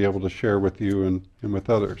to be able to share with you and with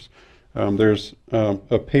others. There's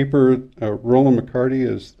a paper, Roland McCarty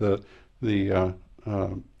is the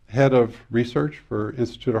head of research for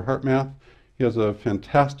Institute of Heartmath. He has a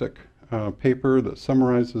fantastic paper that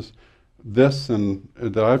summarizes this and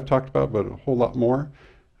that I've talked about, but a whole lot more.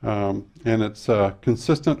 And it's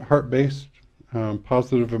consistent heart-based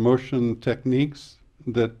positive emotion techniques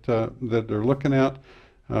that they're looking at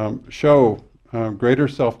show greater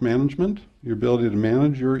self-management, your ability to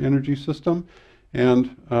manage your energy system,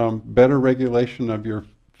 and better regulation of your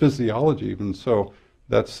physiology even. So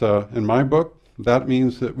that's, in my book, that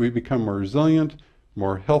means that we become more resilient,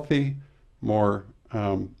 more healthy, more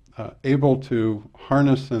able to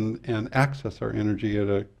harness and access our energy at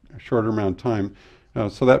a shorter amount of time.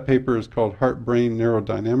 So that paper is called Heart-Brain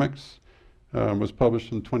Neurodynamics. Was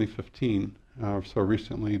published in 2015, so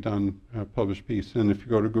recently done published piece. And if you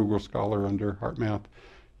go to Google Scholar under Heartmath,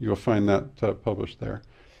 you'll find that published there.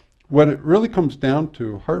 What it really comes down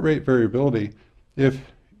to, heart rate variability,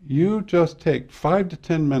 if you just take 5 to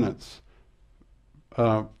 10 minutes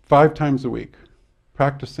 5 times a week,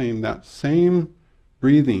 practicing that same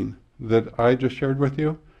breathing that I just shared with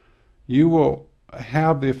you, you will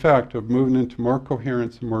have the effect of moving into more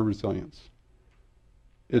coherence and more resilience.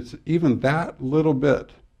 It's even that little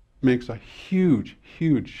bit makes a huge,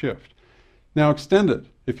 huge shift. Now extend it.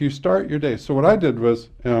 If you start your day, so what I did was,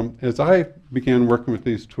 as I began working with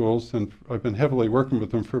these tools, and I've been heavily working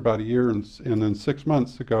with them for about a year, and then 6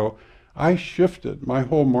 months ago, I shifted my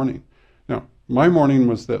whole morning. Now, my morning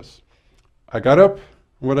was this. I got up,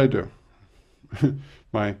 what'd I do?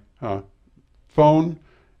 My phone,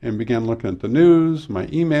 and began looking at the news, my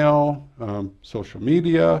email, social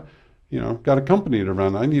media. You know, got a company to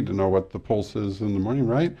run. I need to know what the pulse is in the morning,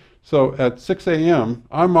 right? So at 6 a.m.,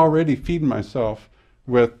 I'm already feeding myself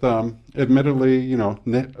with, admittedly, you know,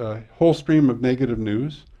 a whole stream of negative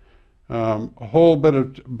news, a whole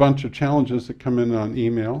bunch of challenges that come in on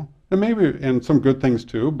email, and some good things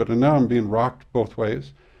too, but now I'm being rocked both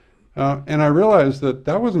ways. And I realized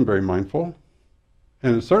that wasn't very mindful,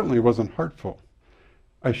 and it certainly wasn't heartful.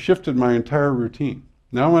 I shifted my entire routine.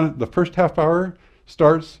 Now when the first half hour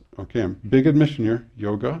starts, okay, I'm big admission here,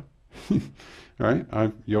 yoga, right?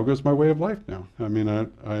 Yoga is my way of life now. I mean,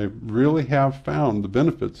 I really have found the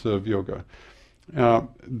benefits of yoga.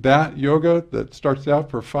 That yoga that starts out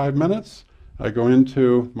for 5 minutes, I go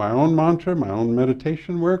into my own mantra, my own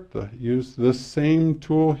meditation work, use this same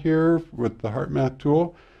tool here with the Heartmath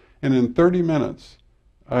tool, and in 30 minutes,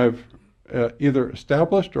 I've either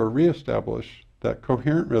established or reestablished that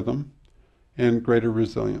coherent rhythm and greater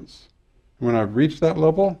resilience. When I've reached that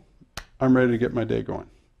level, I'm ready to get my day going.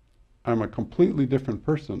 I'm a completely different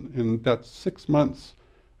person. And that 6 months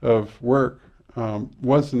of work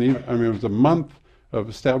wasn't even, I mean, it was a month of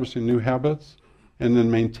establishing new habits and then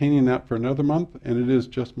maintaining that for another month, and it is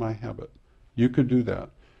just my habit. You could do that.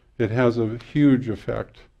 It has a huge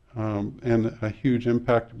effect and a huge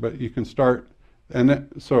impact, but you can start,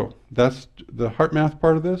 so that's the Heartmath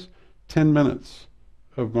part of this, 10 minutes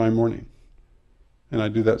of my morning. And I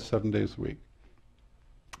do that 7 days a week.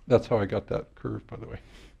 That's how I got that curve, by the way,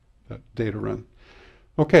 that data run.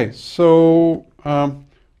 Okay, so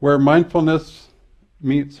where mindfulness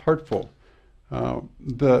meets heartful.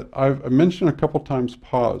 I've mentioned a couple times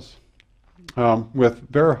pause. With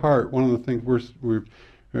VeraHeart, one of the things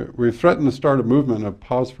we've threatened to start a movement of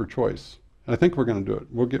pause for choice. I think we're going to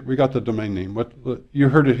do it. We got the domain name. You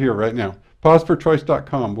heard it here right now.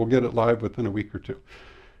 Pauseforchoice.com. We'll get it live within a week or two.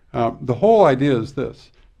 The whole idea is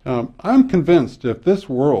this. I'm convinced if this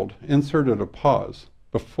world inserted a pause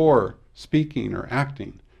before speaking or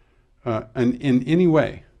acting and in any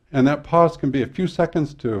way, and that pause can be a few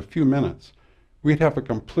seconds to a few minutes, we'd have a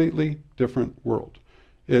completely different world.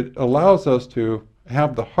 It allows us to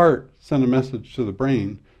have the heart send a message to the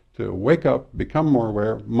brain to wake up, become more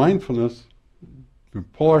aware, mindfulness,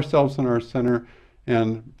 pull ourselves in our center,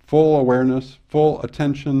 and full awareness, full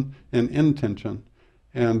attention and intention,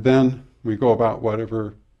 and then we go about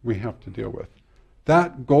whatever we have to deal with.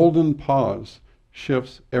 That golden pause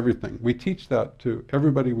shifts everything. We teach that to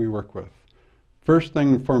everybody we work with. First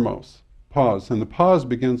thing and foremost, pause. And the pause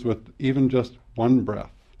begins with even just one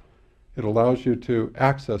breath. It allows you to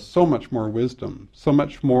access so much more wisdom, so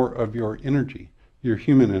much more of your energy, your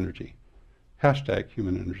human energy. Hashtag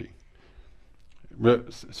human energy.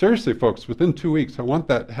 Seriously, folks, within 2 weeks, I want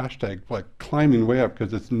that hashtag like climbing way up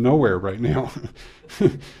because it's nowhere right now.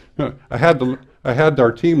 I had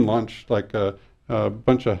our team launch like a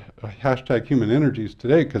bunch of hashtag human energies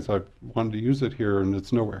today because I wanted to use it here and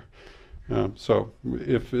it's nowhere. So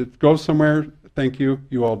if it goes somewhere, thank you.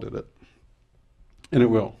 You all did it. And it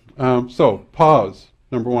will. So pause,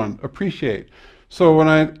 number one. Appreciate. So when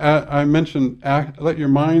I mentioned let your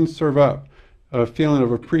mind serve up a feeling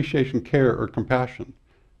of appreciation, care, or compassion.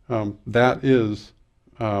 That is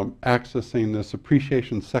accessing this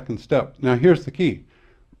appreciation second step. Now here's the key.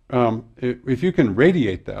 If you can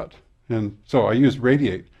radiate that, and so I use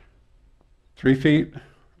radiate, 3 feet,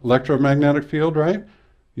 electromagnetic field, right?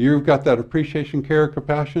 You've got that appreciation, care,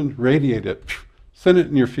 compassion, radiate it, send it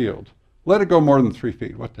in your field. Let it go more than 3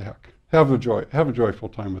 feet, what the heck? Have a joyful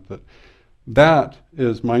time with it. That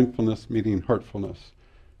is mindfulness meeting heartfulness.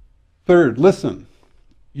 Third, listen.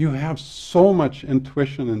 You have so much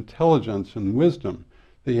intuition, intelligence, and wisdom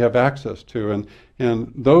that you have access to.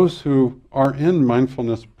 And those who are in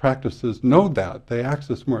mindfulness practices know that. They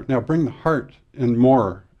access more. Now bring the heart in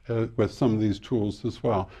more with some of these tools as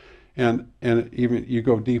well. And even you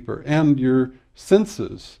go deeper. And your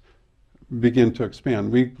senses begin to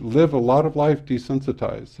expand. We live a lot of life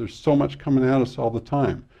desensitized. There's so much coming at us all the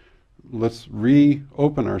time. Let's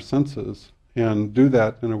reopen our senses and do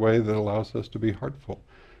that in a way that allows us to be heartful.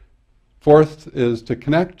 Fourth is to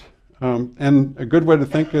connect. And a good way to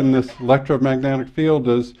think in this electromagnetic field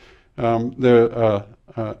is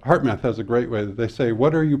Heartmath has a great way that they say,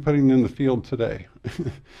 what are you putting in the field today?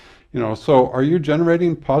 So are you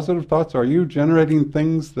generating positive thoughts? Are you generating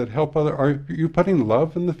things that help others? Are you putting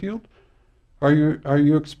love in the field? Are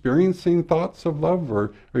you experiencing thoughts of love,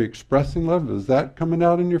 or are you expressing love? Is that coming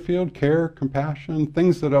out in your field? Care, compassion,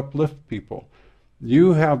 things that uplift people.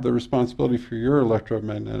 You have the responsibility for your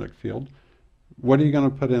electromagnetic field. What are you going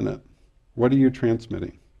to put in it? What are you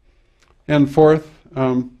transmitting? And fourth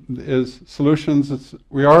is solutions.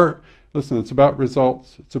 It's about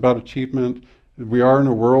results. It's about achievement. We are in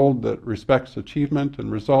a world that respects achievement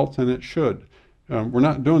and results, and it should. We're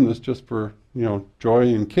not doing this just for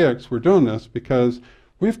joy and kicks. We're doing this because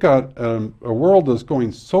we've got a world that's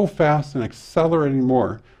going so fast and accelerating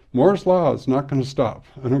more. Moore's law is not going to stop.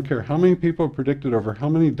 I don't care how many people predicted over how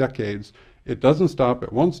many decades. It doesn't stop.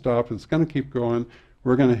 It won't stop. It's going to keep going.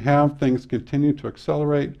 We're going to have things continue to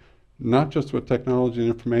accelerate, not just with technology and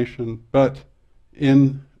information, but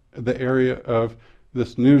in the area of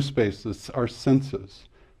this new space, our senses,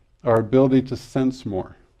 our ability to sense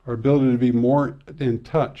more, our ability to be more in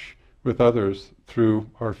touch with others through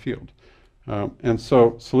our field. And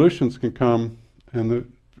so solutions can come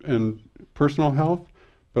in personal health,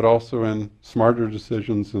 but also in smarter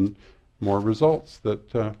decisions and more results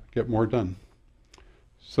that get more done.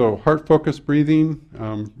 So heart-focused breathing,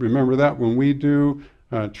 remember that when we do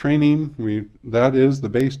training, that is the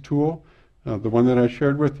base tool, the one that I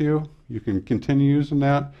shared with you. You can continue using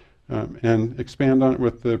that and expand on it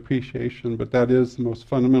with the appreciation, but that is the most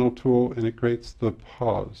fundamental tool, and it creates the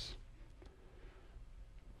pause.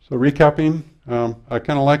 So recapping, I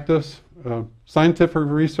kind of like this. Scientific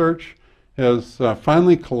research has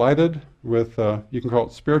finally collided with, you can call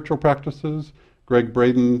it spiritual practices. Greg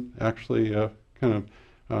Braden actually kind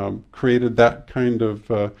of created that kind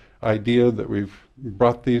of idea that we've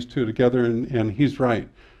brought these two together, and he's right.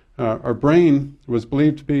 Our brain was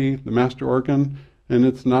believed to be the master organ, and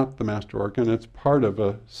it's not the master organ. It's part of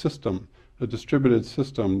a system, a distributed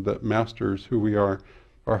system that masters who we are.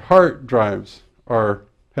 Our heart drives our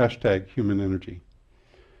 #human energy.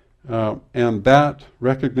 And that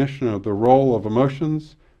recognition of the role of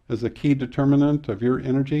emotions as a key determinant of your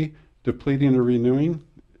energy, depleting or renewing,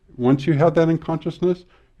 once you have that in consciousness,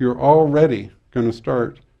 you're already going to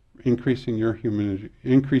start increasing your human energy,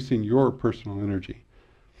 increasing your personal energy.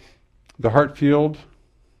 The heart field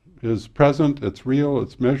is present, it's real,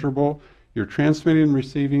 it's measurable. You're transmitting and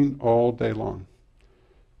receiving all day long.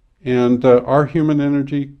 And our human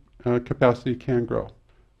energy capacity can grow.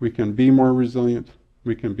 We can be more resilient.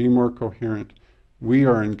 We can be more coherent. We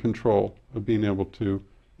are in control of being able to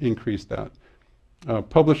increase that.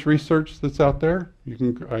 Published research that's out there,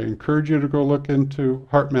 I encourage you to go look into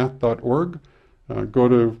heartmath.org. Go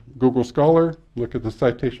to Google Scholar, look at the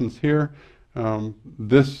citations here.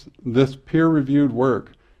 This peer-reviewed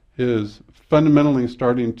work is fundamentally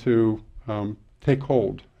starting to take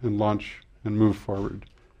hold and launch and move forward.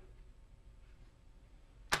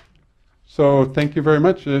 So thank you very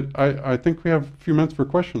much. I think we have a few minutes for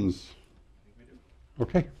questions.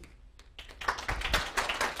 Okay.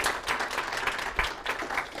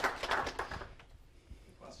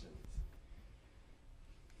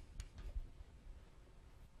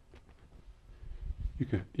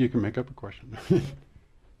 You can make up a question.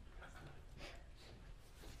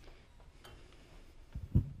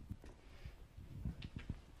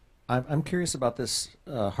 I'm curious about this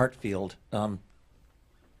heart field.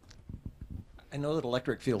 I know that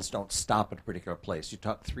electric fields don't stop at a particular place. You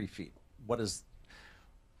talk 3 feet. What is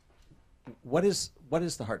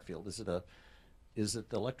the heart field? Is it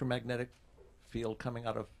the electromagnetic field coming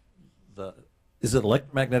out of the? Is it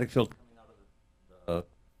electromagnetic field coming out of the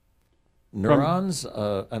neurons?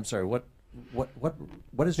 I'm sorry. What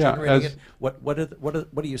is generating it?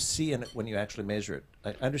 What do you see in it when you actually measure it?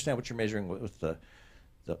 I understand what you're measuring with the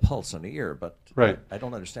pulse on the ear, but right. I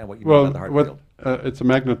don't understand what you mean by the heart field. It's a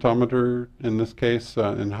magnetometer in this case.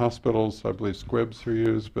 In hospitals, I believe squibs are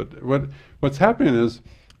used. But what's happening is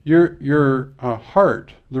your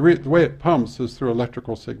heart, the way it pumps is through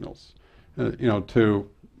electrical signals. To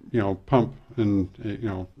pump and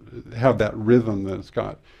have that rhythm that it's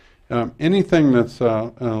got. anything that's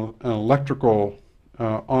an electrical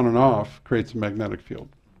on and off creates a magnetic field.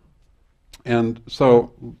 And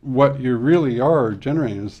so what you really are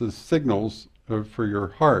generating is the signals for your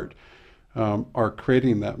heart are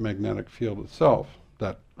creating that magnetic field itself.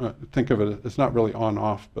 That think of it, it's not really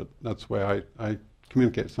on-off, but that's the way I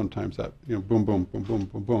communicate sometimes, that, you know, boom, boom, boom, boom,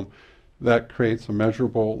 boom, boom. That creates a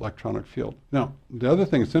measurable electronic field. Now, the other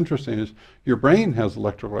thing that's interesting is your brain has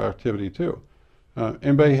electrical activity too.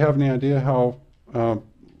 Anybody have any idea how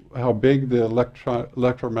big the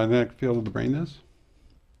electromagnetic field of the brain is?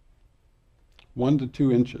 1 to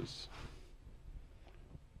 2 inches.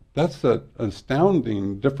 That's an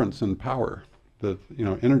astounding difference in power, the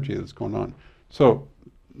energy that's going on. So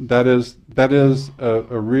that is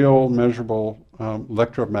a real measurable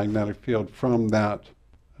electromagnetic field from that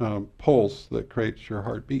pulse that creates your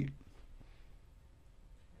heartbeat.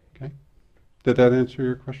 Okay, did that answer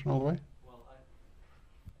your question all the way?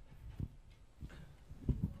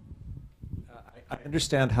 I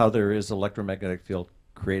understand how there is electromagnetic field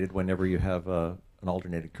created whenever you have an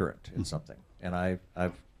alternating current in something. And I've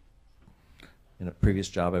in a previous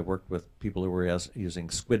job, I worked with people who were using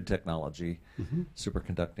squid technology,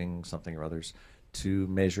 superconducting something or others, to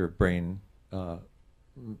measure brain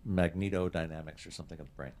magnetodynamics or something of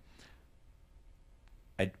the brain.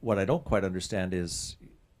 What I don't quite understand is,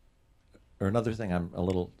 or another thing I'm a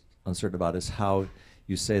little uncertain about, is how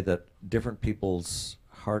you say that different people's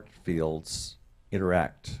heart fields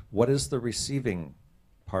interact. What is the receiving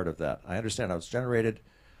part of that? I understand how it's generated.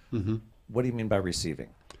 What do you mean by receiving?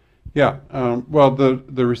 Yeah, well,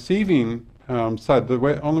 the receiving side,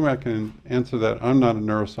 only way I can answer that, I'm not a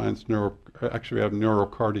neuroscience, actually we have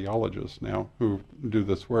neurocardiologists now who do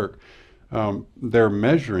this work. They're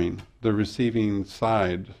measuring the receiving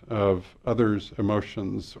side of others'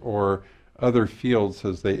 emotions or other fields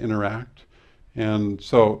as they interact. And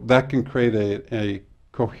so that can create a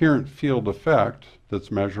coherent field effect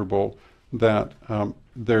that's measurable, that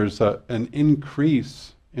there's an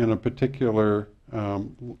increase in a particular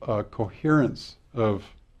coherence of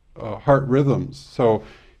heart rhythms. So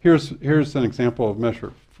here's an example of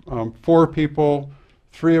measure. 4 people,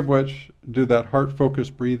 3 of which do that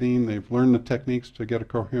heart-focused breathing. They've learned the techniques to get a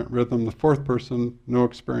coherent rhythm. The 4th person, no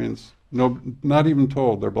experience, not even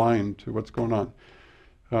told. They're blind to what's going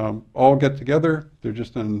on. All get together. They're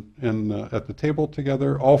just at the table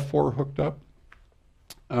together. All 4 hooked up.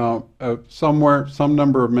 Somewhere, some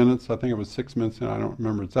number of minutes, I think it was 6 minutes, and I don't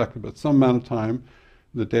remember exactly, but some amount of time,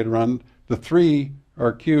 the data run, the 3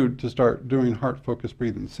 are cued to start doing heart-focused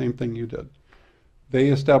breathing, same thing you did. They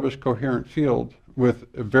establish coherent field with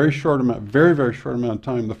a very short amount, very, very short amount of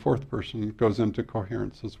time. The 4th person goes into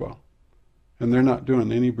coherence as well. And they're not doing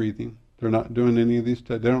any breathing. They're not doing any of these,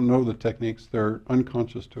 they don't know the techniques, they're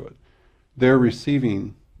unconscious to it. They're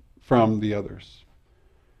receiving from the others.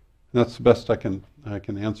 And that's the best I can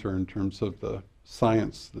answer in terms of the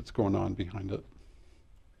science that's going on behind it.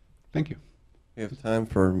 Thank you. We have time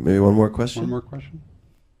for maybe one more question. One more question?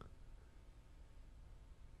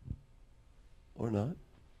 Or not?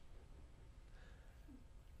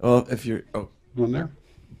 Well, if you're... Oh. One there?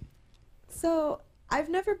 So I've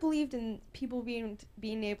never believed in people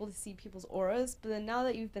being able to see people's auras, but then now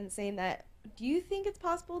that you've been saying that, do you think it's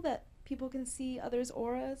possible that people can see others'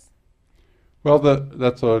 auras? Well,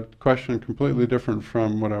 that's a question completely different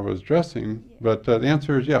from what I was addressing, but the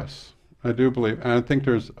answer is yes, I do believe. And I think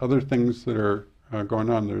there's other things that are going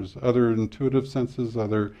on. There's other intuitive senses,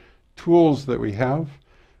 other tools that we have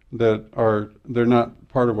that they're not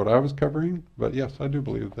part of what I was covering, but yes, I do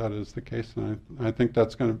believe that is the case, and I think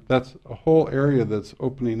that's a whole area that's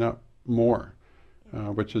opening up more,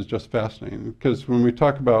 which is just fascinating. Because when we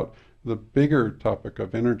talk about the bigger topic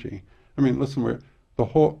of energy, I mean, listen,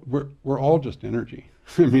 we're all just energy.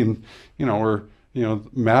 I mean,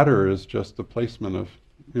 matter is just the placement of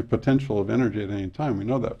the potential of energy at any time. We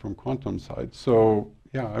know that from quantum side. So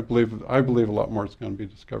yeah, I believe a lot more is going to be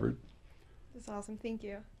discovered. That's awesome. Thank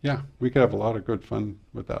you. Yeah, we could have a lot of good fun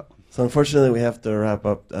with that. So unfortunately, we have to wrap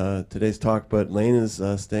up today's talk, but Lane is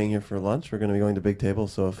staying here for lunch. We're going to be going to Big Table,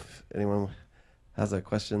 so if anyone has a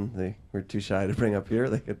question they were too shy to bring up here,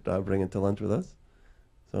 they could bring it to lunch with us.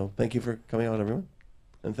 So thank you for coming out, everyone.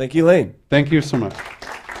 And thank you, Lane. Thank you so much.